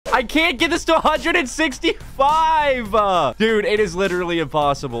I can't get this to 165. Dude, it is literally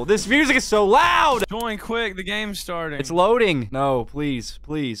impossible. This music is so loud. Join quick. The game's starting. It's loading. No, please,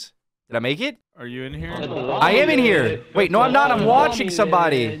 please. Did I make it? Are you in here? I am in here. Wait, no, I'm not. I'm watching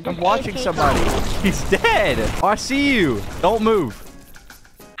somebody. I'm watching somebody. He's dead. Oh, I see you. Don't move.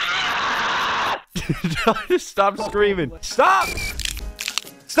 Just stop screaming. Stop.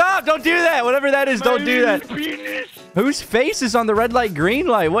 Stop. Don't do that. Whatever that is, don't do that. Whose face is on the red light, green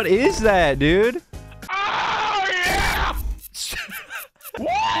light? What is that, dude? Oh, yeah! Woo,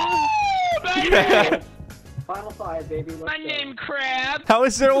 baby! Final five, baby. My name Crab. How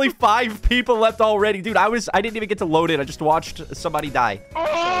is there only 5 people left already? Dude, I didn't even get to load it. I just watched somebody die.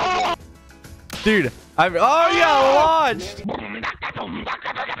 Oh! Dude, oh, yeah, launched.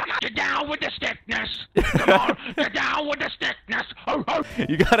 Get down with the stickness. Come on, get down with the stickness. Oh, oh.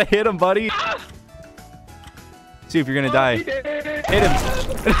 You gotta hit him, buddy. See if you're gonna die. Hit him.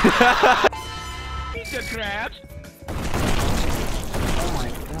 Eat the crabs.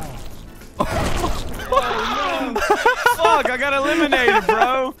 Oh, no. Fuck, I got eliminated,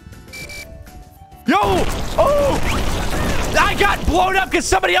 bro. Yo! Oh! I got blown up because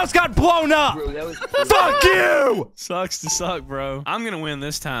somebody else got blown up! Bro, Fuck you! Sucks to suck, bro. I'm gonna win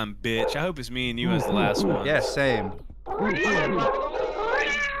this time, bitch. I hope it's me and you as the last one. Yeah, same.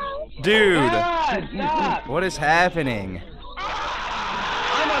 Dude. What is happening?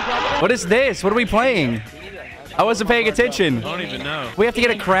 What is this? What are we playing? I wasn't paying attention. I don't even know. We have to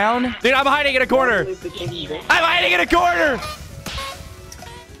get a crown? Dude, I'm hiding in a corner. I'm hiding in a corner.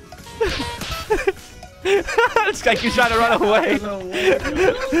 This guy keeps trying to run away.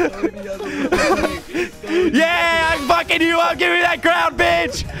 Yeah, I'm fucking you up. Give me that crown,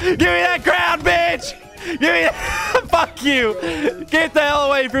 bitch. Give me that crown, bitch. Give me that. Fuck you. Get the hell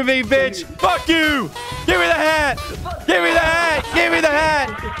away from me, bitch. Fuck you. Give me the hat. Give me the hat. Give me the hat.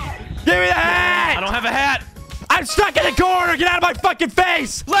 Give me the hat. I don't have a hat. I'm stuck in the corner. Get out of my fucking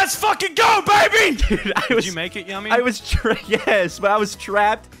face. Let's fucking go, baby. Dude, Did you make it, Yummy? I was yes, but I was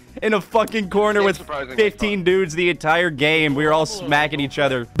trapped in a fucking corner with 15 dudes the entire game. We were all smacking each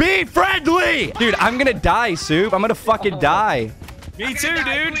other. Be friendly! Dude, I'm gonna die, Soup. I'm gonna fucking die. Me too,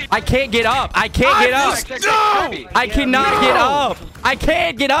 dude. I can't get up. I can't get up. No! I cannot get up. I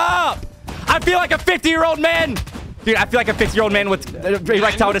can't get up. I feel like a 50-year-old man. Dude, I feel like a 50-year-old man with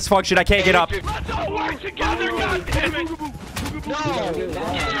erectile dysfunction. I can't get up. Let's all work together, goddammit.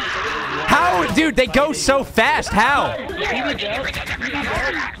 How? Dude, they go so fast. How?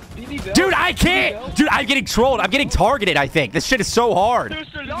 Dude, I can't. Dude, I'm getting trolled. I'm getting targeted, I think. This shit is so hard.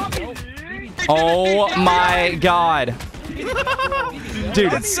 Oh, my God.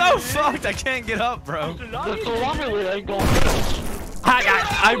 Dude. It's so fucked. I can't get up, bro.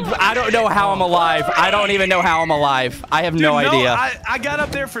 I don't know how I'm alive. I don't even know how I'm alive. I have no idea. I got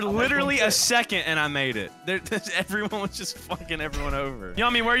up there for literally a second and I made it. Everyone was just fucking everyone over.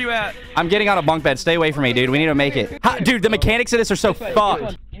 Yummy, where you at? I'm getting on a bunk bed. Stay away from me, dude. We need to make it. Dude, the mechanics of this are so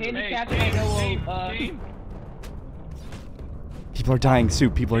fucked. People are dying,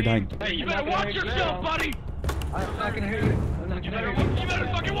 Soup. People are dying. Hey, you better watch yourself, buddy. I'm not gonna hear you. You better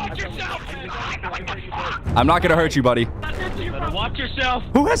fucking watch yourself. I'm not gonna hurt you, buddy. You better watch yourself.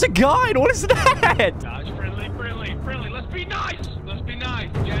 Who has a gun? What is that? Dodge friendly. Let's be nice.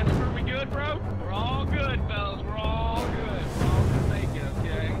 Jasper, we good, bro? We're all good, fellas. We're all good. We're all gonna make it,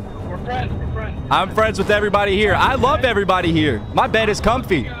 okay? We're friends. I'm friends with everybody here. I love everybody here. My bed is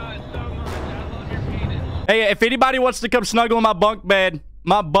comfy. God, so much. I love your penis. Hey, if anybody wants to come snuggle in my bunk bed,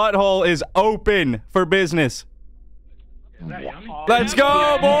 my butthole is open for business. Let's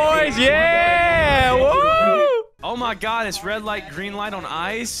go, boys! Yeah! Woo! Oh my God, it's red light, green light on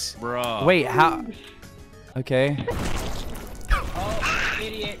ice, bro. Wait, how? Okay. Oh,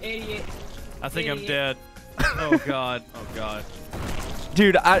 idiot. I think I'm dead. Oh God. Oh God.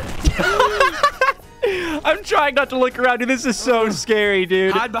 Dude, I'm trying not to look around. Dude, this is so scary,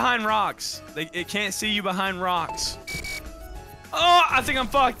 dude. Hide behind rocks. It can't see you behind rocks. Oh, I think I'm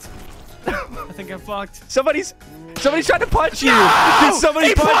fucked. I think I'm fucked. Somebody's trying to punch you. No! Dude, somebody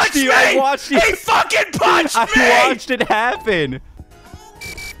He punched you. me! I watched you. He fucking punched me! I watched it happen.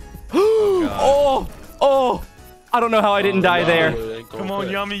 Oh. I don't know how I didn't die there. Come on,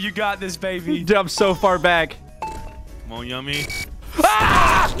 Yummy. You got this, baby. Dude, I'm so far back. Come on, Yummy.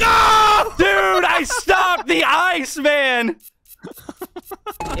 Ah! No! Dude, I stopped the ice, man.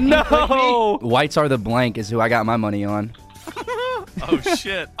 No. Whites are the blank is who I got my money on. Oh,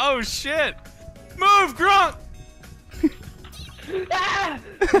 shit. Oh, shit. Move, Grunk.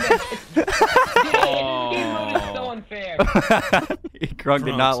 So unfair. Grunk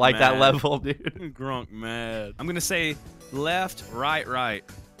did not like that level, dude. Grunk mad. I'm gonna say left, right, right.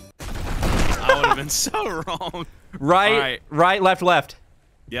 I would have been so wrong. Right, left.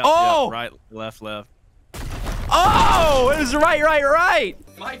 Yep, Oh! yep, right, left. Oh, it was right.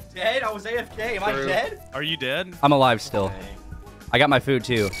 Am I dead? I was AFK. Am I dead? Are you dead? I'm alive still. Okay. I got my food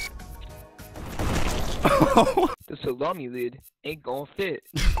too. The salami lid ain't gonna fit.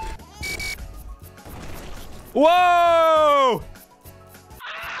 Whoa!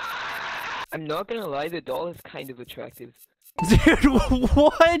 I'm not gonna lie, the doll is kind of attractive. Dude,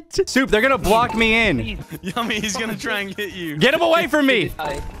 what? Soup, they're gonna block me in. Yummy, he's gonna try and get you. Get him away from me!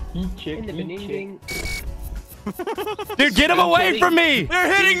 Dude, get him away from me!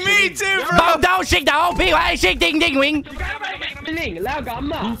 They're hitting me too, bro! Don't shake the whole people! I shake ding ding wing!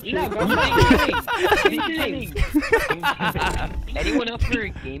 Anyone up for a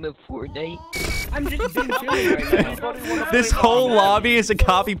game of Fortnite? I'm just being silly right now. This whole lobby is a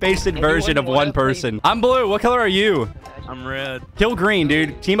copy-pasted version of one person. I'm blue. What color are you? I'm red. Kill green,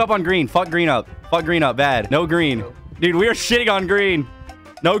 dude. Team up on green. Fuck green up. Fuck green up. Bad. No green. Dude, we are shitting on green.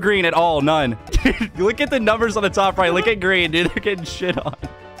 No green at all. None. Dude, look at the numbers on the top right. Look at green, dude. They're getting shit on.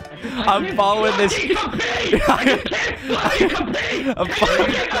 I'm following this. I'm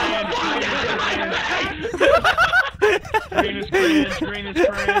following. Green is cringe. Green is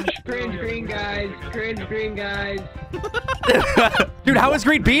cringe. Green guys. Dude, how is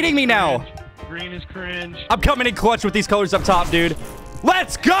green beating me now? Green is cringe. I'm coming in clutch with these colors up top, dude.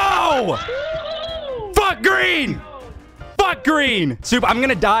 Let's go! Fuck green! Fuck green! Soup, I'm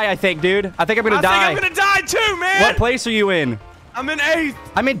gonna die, I think, dude. I think I'm gonna die. I think I'm gonna die too, man! What place are you in? I'm in 8th.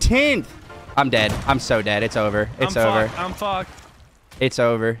 I'm in 10th. I'm dead. I'm so dead. It's over. It's over. I'm fucked. It's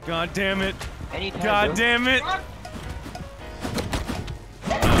over. God damn it. Anytime, God bro. damn it.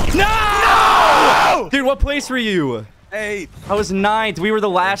 No! Dude, what place were you? 8th. I was 9th. We were the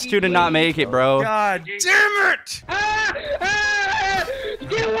last two to not make it, bro. God damn it!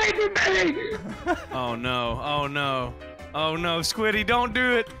 Get away from me! Oh no. Oh no. Oh no. Squiddy, don't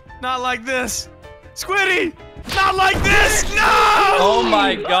do it. Not like this. Squiddy! Not like this! No! Oh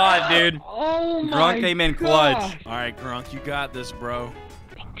my god, dude. Oh my Grunk came in clutch. Alright, Grunk, you got this, bro.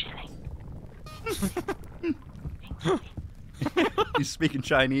 He's speaking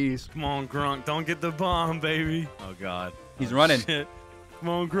Chinese. Come on, Grunk. Don't get the bomb, baby. Oh, God. He's running. Shit. Come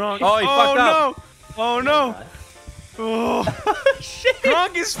on, Grunk. Oh, he fucked up. Oh, no. Oh, Shit.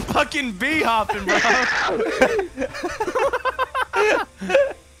 Grunk is fucking bee-hopping, bro.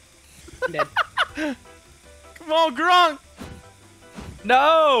 Come on, Grunk.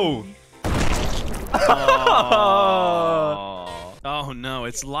 No. Oh, no.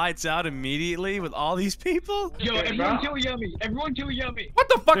 It's lights out immediately with all these people? Yo, everyone TooYumi. Everyone TooYumi. What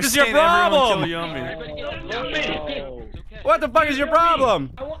the fuck is your problem? Yummy. What the fuck is your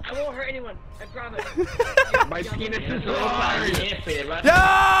problem? I won't hurt anyone. I promise. My penis is so hard.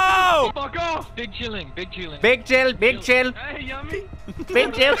 No! Fuck off. Big chilling. Big chilling. Big chill, big chill, Hey, Yummy.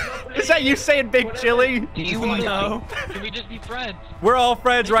 big chill. Is that you saying big chilly? Do you want No. Can we just be friends? We're all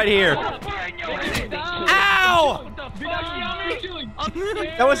friends right here. Ow! Ow!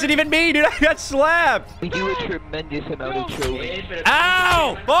 That wasn't even me, dude. I got slapped. We do a tremendous amount of trolling.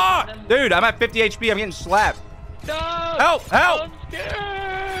 Ow! Fuck! Dude, I'm at 50 HP. I'm getting slapped. No! Help! Help! I'm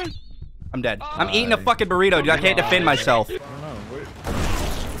scared. I'm dead. I'm eating a fucking burrito, dude. I can't defend myself.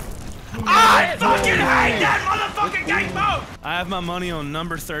 I fucking hate that motherfucking game mode! I have my money on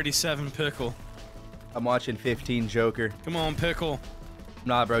number 37 Pickle. I'm watching 15 Joker. Come on, Pickle.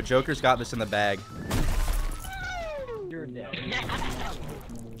 Nah, bro. Joker's got this in the bag.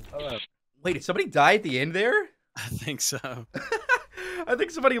 Wait, did somebody die at the end there? I think so. I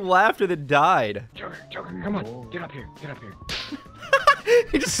think somebody laughed and then died. Joker, come on. Get up here. Get up here.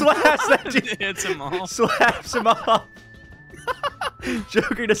 He just slaps that dude. Hits them all. Slaps him off.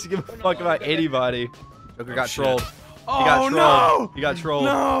 Joker doesn't give a fuck about anybody. Joker got shit. trolled. Oh, He got trolled. no! He got trolled.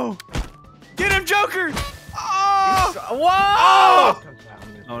 No! Get him, Joker! Oh! Whoa!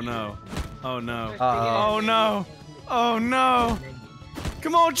 Oh no. Oh no. Uh-oh. Oh no. Oh no.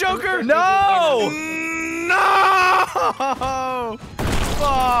 Come on, Joker! No! No!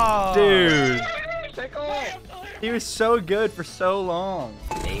 Fuck. Dude. He was so good for so long.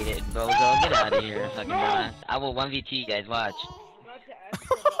 Made it, Bozo. Get out of here. Fucking I will 1v2 you guys. Watch.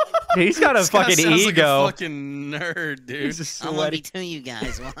 He's got a This guy fucking sounds ego. Like a fucking nerd, dude. He's a I'll sweaty. 1v2 you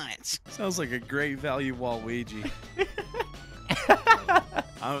guys. Watch. Sounds like a great value Waluigi.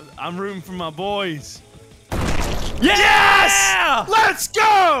 I'm rooting for my boys. Yes! Let's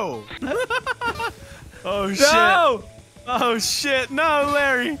go! Oh shit! No! Oh shit! No,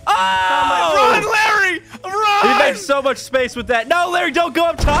 Larry! Oh! Run, Larry! Run! He made so much space with that. No, Larry, don't go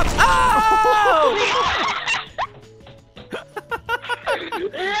up top. Oh!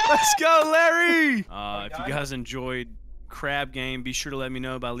 Let's go, Larry! If you guys enjoyed Crab Game, be sure to let me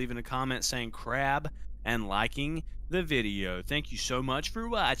know by leaving a comment saying crab and liking the video. Thank you so much for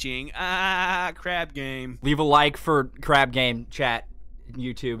watching. Crab Game. Leave a like for Crab Game, chat,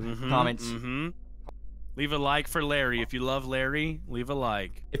 YouTube, comments. Leave a like for Larry. If you love Larry, leave a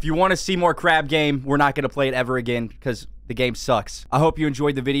like. If you want to see more Crab Game, we're not going to play it ever again because the game sucks. I hope you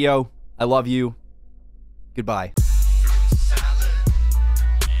enjoyed the video. I love you. Goodbye.